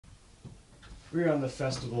We're on the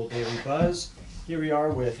Festival Daily Buzz. Here we are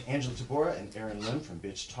with Angela Tabora and Erin from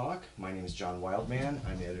Bitch Talk. My name is John Wildman.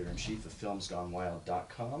 I'm the editor-in-chief of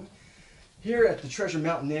filmsgonewild.com. Here at the Treasure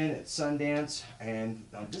Mountain Inn at Sundance, and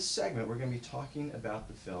on this segment we're going to be talking about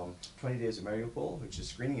the film 20 Days of Mariupol, which is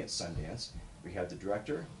screening at Sundance. We have the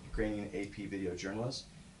director, Ukrainian AP video journalist,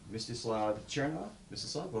 Mstyslav Chernov.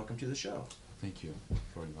 Mstyslav, welcome to the show. Thank you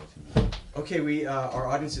for inviting me. Okay, our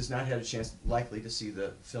audience has not had a chance, likely, to see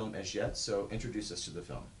the film as yet, so introduce us to the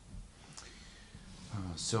film.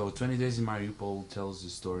 So 20 Days in Mariupol tells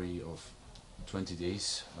the story of 20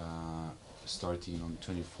 days, starting on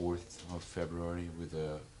 24th of February with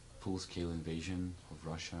a full-scale invasion of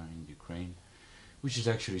Russia in Ukraine, which is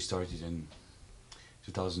actually started in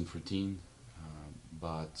 2014,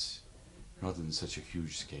 but not in such a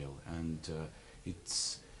huge scale. And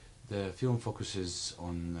the film focuses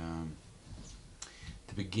on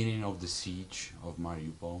the beginning of the siege of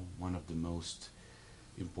Mariupol, one of the most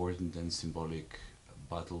important and symbolic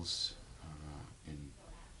battles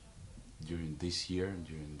during this year,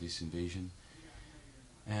 during this invasion.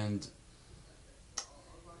 And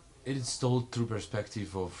it is told through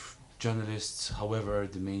perspective of journalists. However,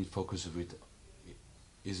 the main focus of it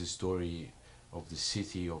is a story of the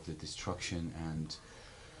city, of the destruction and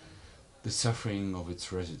the suffering of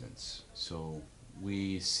its residents. So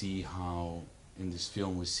we see how, in this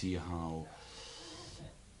film, we see how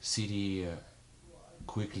city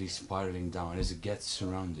quickly spiraling down. As it gets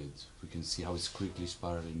surrounded, we can see how it's quickly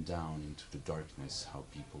spiraling down into the darkness, how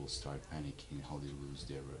people start panicking, how they lose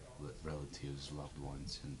their relatives, loved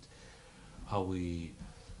ones, and how we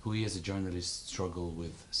as a journalist struggle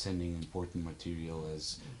with sending important material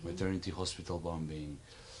as maternity hospital bombing,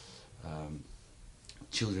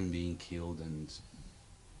 children being killed and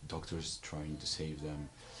doctors trying to save them.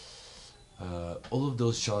 All of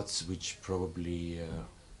those shots, which probably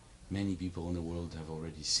many people in the world have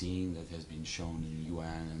already seen, that has been shown in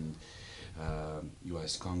UN and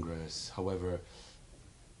US Congress. However,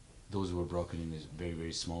 those were broken in very,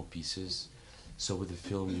 very small pieces. So with the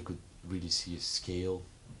film you could really see a scale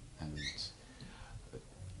and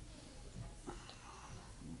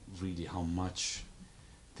really how much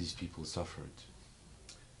these people suffered.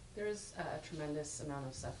 There is a tremendous amount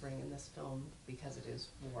of suffering in this film because it is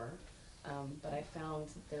war, but I found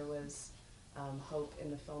that there was hope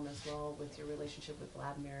in the film as well with your relationship with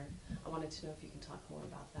Vladimir. I wanted to know if you can talk more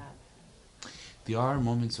about that. There are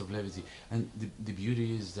moments of levity, and the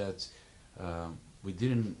beauty is that we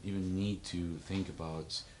didn't even need to think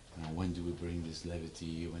about when do we bring this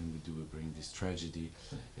levity, when do we bring this tragedy.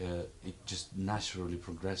 It just naturally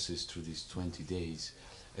progresses through these 20 days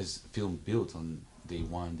as film built on day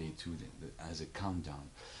 1, day 2, as a countdown.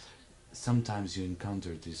 Sometimes you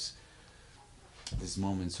encounter these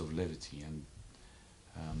moments of levity, and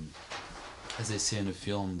as I say in the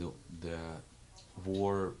film, the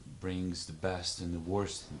war brings the best and the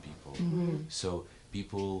worst in people. Mm-hmm. So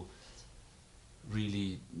people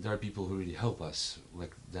really, there are people who really help us,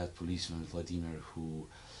 like that policeman Vladimir, who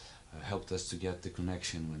helped us to get the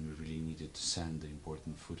connection when we really needed to send the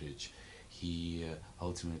important footage. He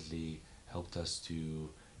ultimately helped us to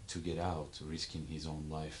get out, risking his own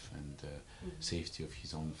life and safety of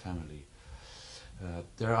his own family.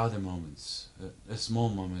 There are other moments, small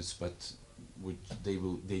moments, but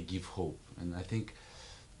they give hope, and I think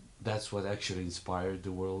that's what actually inspired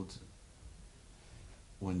the world.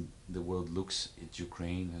 When the world looks at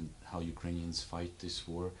Ukraine and how Ukrainians fight this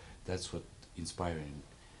war, that's what inspiring.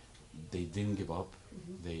 They didn't give up.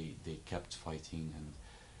 They kept fighting,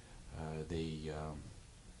 and they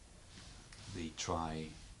try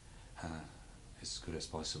as good as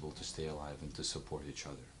possible to stay alive and to support each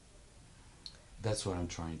other. That's what I'm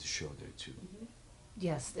trying to show there too.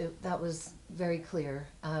 Yes, that was very clear.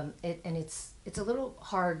 And it's a little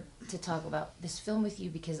hard to talk about this film with you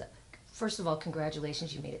because, first of all,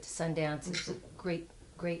 congratulations, you made it to Sundance. It's a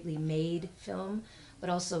greatly made film, but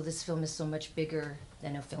also this film is so much bigger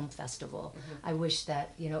than a film festival. I wish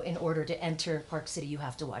that, in order to enter Park City, you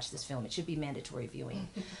have to watch this film. It should be mandatory viewing.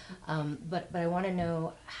 But I want to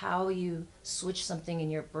know how you switch something in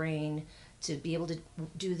your brain to be able to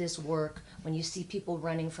do this work. When you see people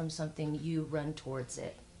running from something, you run towards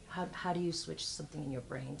it. How do you switch something in your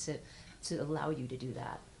brain to allow you to do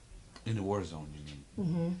that? In the war zone, you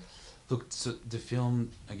mean? Look, so the film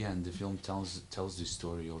tells the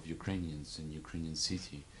story of Ukrainians in Ukrainian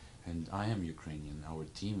city, and I am Ukrainian. Our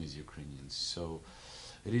team is Ukrainian, so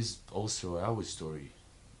it is also our story.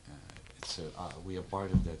 We are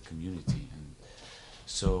part of that community, and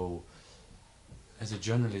so as a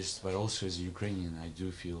journalist, but also as a Ukrainian, I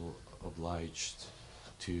do feel obliged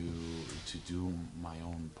to do my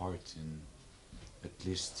own part at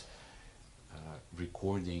least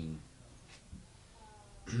recording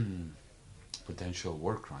potential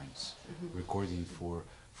war crimes, recording for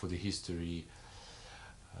the history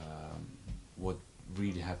what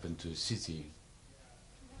really happened to the city.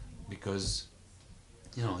 Because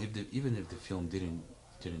even if the film didn't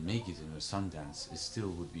make it in a Sundance, it still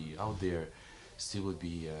would be out there, still would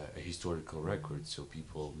be a historical record. So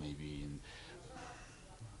people maybe in,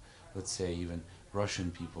 let's say, even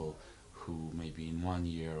Russian people who maybe in 1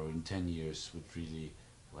 year or in 10 years would really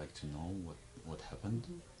like to know what happened,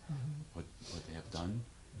 what they have done.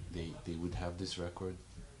 They would have this record,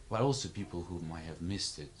 but also people who might have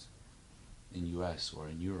missed it in US or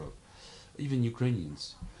in Europe, even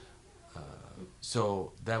Ukrainians.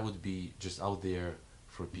 So that would be just out there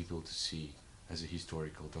for people to see as a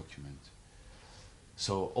historical document.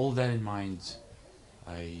 So all that in mind,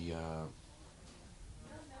 I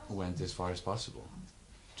went as far as possible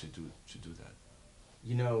to do that.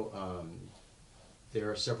 You know, there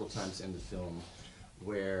are several times in the film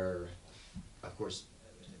where, of course,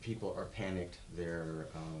 people are panicked. They're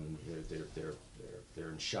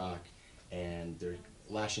in shock, and they're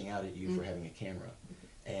lashing out at you for having a camera.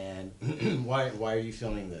 And why are you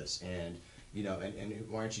filming this? And and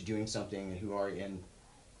why aren't you doing something? And who are you?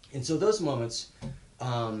 And so those moments,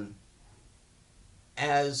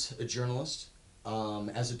 as a journalist,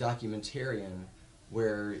 as a documentarian,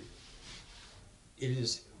 where it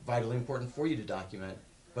is vitally important for you to document,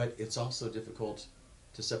 but it's also difficult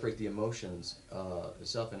to separate the emotions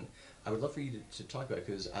itself. And I would love for you to talk about it,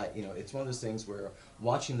 because it's one of those things where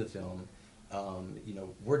watching the film,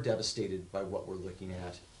 we're devastated by what we're looking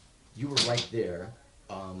at. You were right there,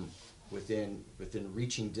 within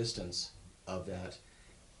reaching distance of that,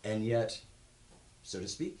 and yet, so to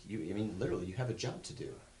speak, literally, you have a job to do.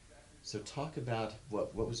 So talk about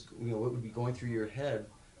what was what would be going through your head,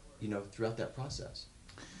 throughout that process.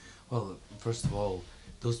 Well, first of all,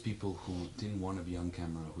 those people who didn't want to be on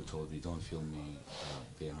camera, who told me, don't film me,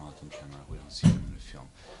 they are not on camera, we don't see them in the film.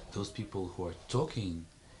 Those people who are talking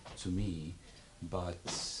to me,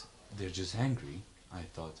 but they're just angry, I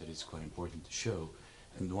thought that it's quite important to show.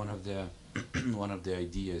 And one of the one of the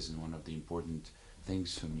ideas and one of the important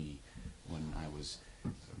things for me when I was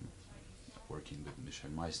working with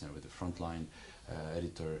Michel Meissner, with the Frontline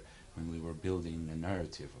editor, when we were building the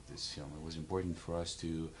narrative of this film, it was important for us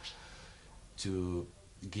to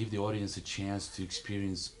give the audience a chance to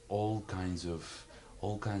experience all kinds of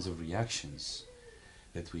reactions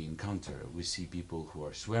that we encounter. We see people who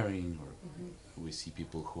are swearing, or we see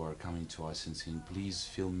people who are coming to us and saying, please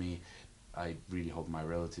film me. I really hope my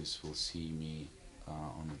relatives will see me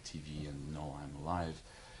on the TV and know I'm alive.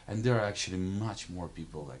 And there are actually much more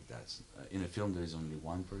people like that. In a film there is only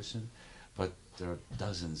one person, but there are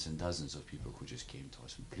dozens and dozens of people who just came to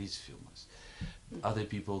us and please film us. Other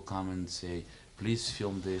people come and say, please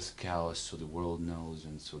film this chaos so the world knows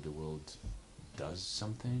and so the world does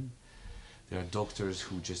something. There are doctors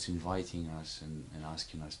who just inviting us and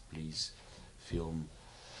asking us, please film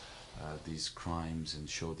these crimes and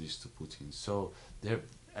show this to Putin. So there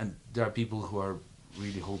are people who are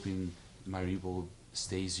really hoping Mariupol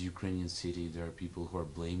stays a Ukrainian city. There are people who are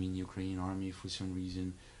blaming Ukrainian army for some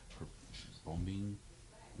reason for bombing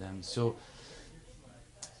them. So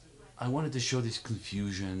I wanted to show this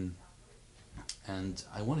confusion, and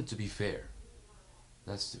I wanted to be fair.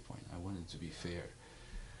 That's the point. I wanted to be fair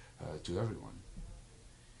to everyone.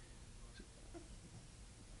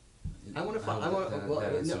 I want to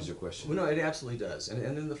that answers your question. Well, no, it absolutely does.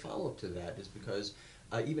 And then the follow-up to that is because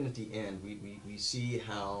even at the end, we see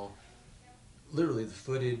how literally the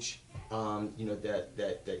footage,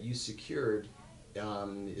 that you secured,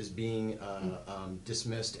 is being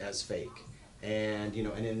dismissed as fake. And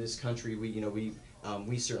and in this country,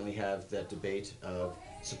 we certainly have that debate of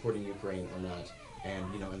supporting Ukraine or not.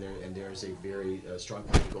 And there's a very strong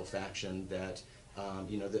political faction that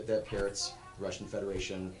that parrots Russian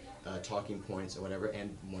Federation talking points or whatever.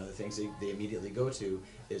 And one of the things they immediately go to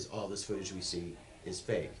is all this footage we see is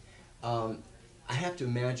fake. I have to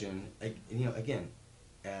imagine, again,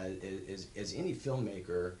 as any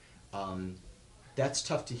filmmaker, that's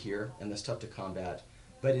tough to hear and that's tough to combat.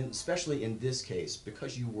 But especially in this case,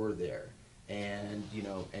 because you were there, and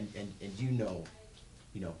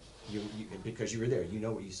because you were there, you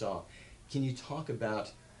know what you saw. Can you talk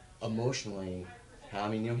about emotionally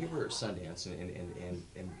how, here we're at Sundance,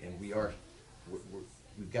 and we've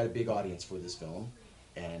got a big audience for this film,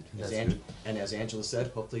 and as Angela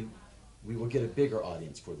said, hopefully we will get a bigger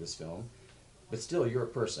audience for this film, but still you're a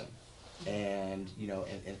person, and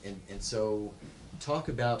so talk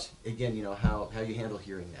about again how you handle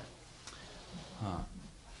hearing that.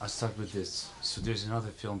 I'll start with this. So there's another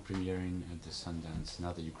film premiering at the Sundance,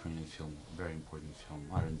 another Ukrainian film, very important film,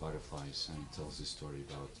 Iron Butterflies, and it tells the story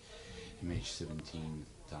about MH17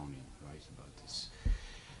 downing, right? About this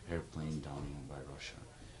airplane downing by Russia.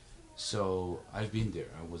 So I've been there.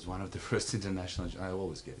 I was one of the first international. I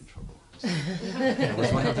always get in trouble. I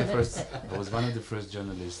was one of the first. I was one of the first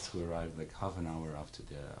journalists who arrived like half an hour after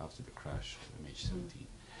the crash of MH17,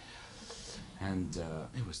 and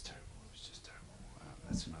it was terrible. It was just terrible.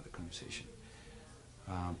 That's another conversation.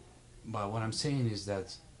 But what I'm saying is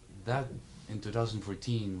that in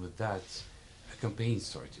 2014, with that, a campaign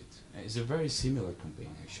started. It's a very similar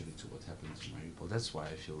campaign actually to what happened in Mariupol. That's why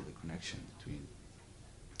I feel the connection between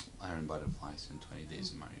Iron Butterflies and 20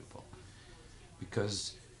 Days in Mariupol,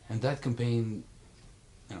 and that campaign,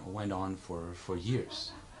 went on for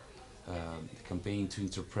years. The campaign to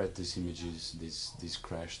interpret these images, this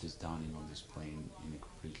crash, this downing of this plane in a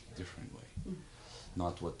completely different way,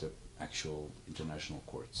 not what the actual international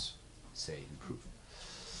courts say and prove.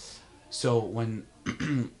 So when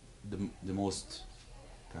the most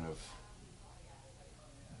kind of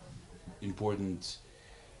important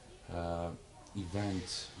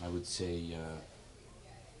event, I would say,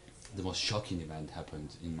 the most shocking event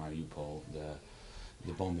happened in Mariupol,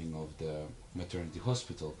 the bombing of the maternity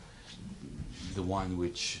hospital, the one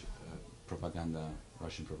which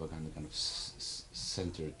Russian propaganda kind of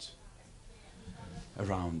centered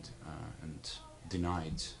around and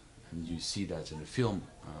denied, and you see that in the film,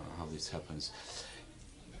 how this happens.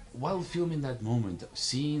 While filming that moment,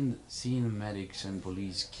 seeing medics and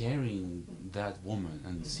police carrying that woman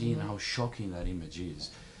and seeing how shocking that image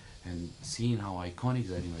is and seeing how iconic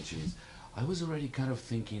that image is, I was already kind of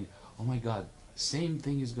thinking, oh my God, same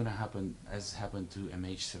thing is going to happen as happened to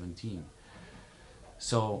MH17.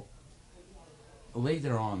 So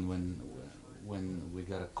later on, when we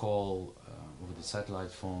got a call over the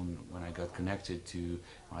satellite phone, when I got connected to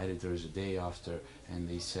my editors a day after, and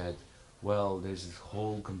they said, well, there's this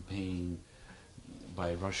whole campaign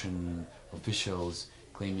by Russian officials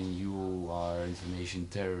claiming you are information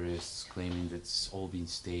terrorists, claiming that it's all been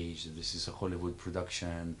staged, that this is a Hollywood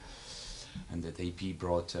production, and that AP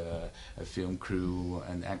brought a film crew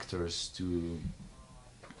and actors to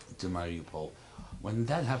Mariupol. When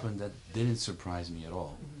that happened, that didn't surprise me at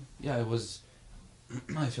all. Yeah, it was.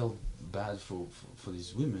 I felt bad for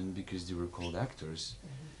these women because they were called actors.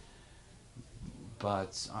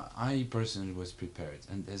 But I personally was prepared,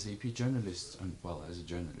 and as AP journalist, as a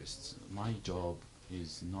journalist, my job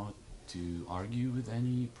is not to argue with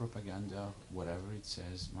any propaganda, whatever it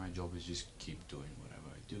says. My job is just keep doing whatever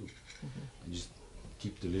I do, and just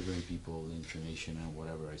keep delivering people the information and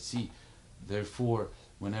whatever I see. Therefore,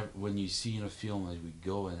 when you see in a film that we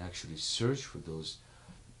go and actually search for those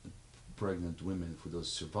pregnant women, for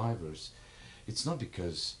those survivors, it's not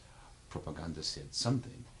because propaganda said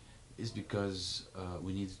something. Is because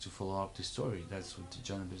we needed to follow up the story. That's what the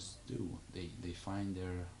journalists do. They find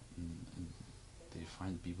they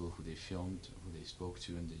find people who they filmed, who they spoke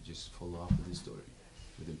to, and they just follow up with the story,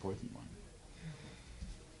 with the important one.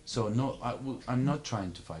 So no, I'm not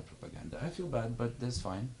trying to fight propaganda. I feel bad, but that's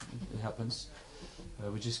fine. It happens.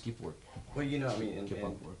 We just keep working. Well,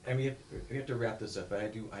 we have to wrap this up.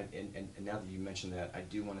 But and now that you mentioned that, I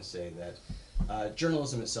do want to say that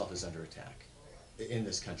journalism itself is under attack in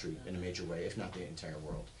this country in a major way, if not the entire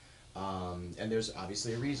world. And there's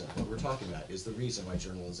obviously a reason. What we're talking about is the reason why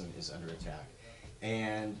journalism is under attack.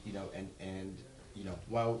 And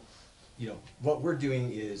while what we're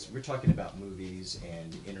doing is we're talking about movies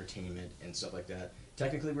and entertainment and stuff like that.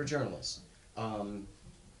 Technically, we're journalists,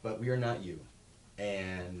 but we are not you.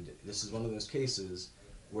 And this is one of those cases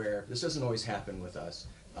where this doesn't always happen with us.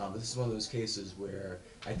 But this is one of those cases where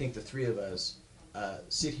I think the three of us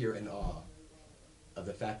sit here in awe of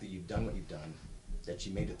the fact that you've done what you've done, that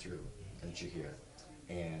you made it through, and that you're here,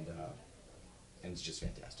 and it's just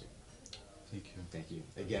fantastic. Thank you. Thank you.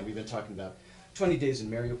 Again, we've been talking about 20 Days in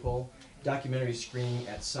Mariupol, documentary screening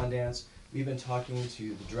at Sundance. We've been talking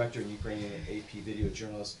to the director and Ukrainian AP video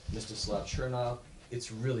journalist, Mstyslav Chernov.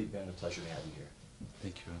 It's really been a pleasure to have you here.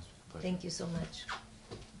 Thank you. Thank you so much.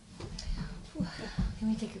 Can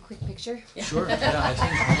we take a quick picture? Sure. Yeah, I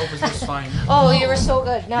hope it was fine. Oh, you were so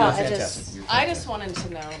good. No, You're I fantastic. I just wanted to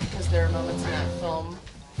know, because there are moments in that film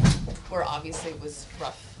where obviously it was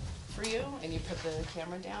rough for you, and you put the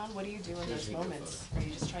camera down. What do you do in those moments? Are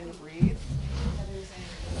you just trying to breathe?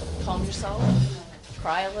 Calm yourself?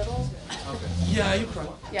 Cry a little? Okay. Yeah, you cry.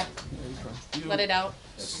 Yeah. You Let it out.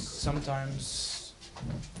 Sometimes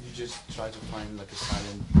you just try to find like a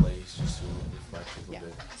silent place just to reflect a little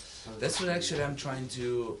bit. That's what actually I'm trying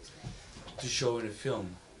to show in the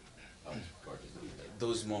film.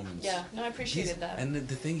 those moments. Yeah, no, I appreciated that. And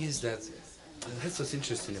the thing is that that's what's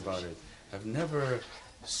interesting about it. I've never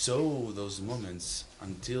saw those moments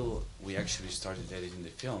until we actually started editing the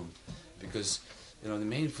film, because the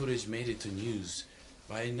main footage made it to news,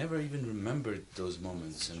 but I never even remembered those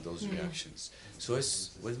moments and those reactions. So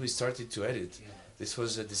when we started to edit, this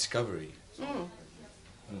was a discovery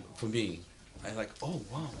for me. I like, oh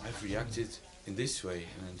wow, I've reacted in this way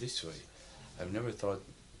and in this way. I've never thought.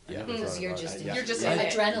 Yeah. Because you're just Yeah. You're just I- in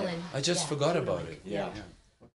it. adrenaline. I just Yeah. forgot about it. Yeah. Yeah.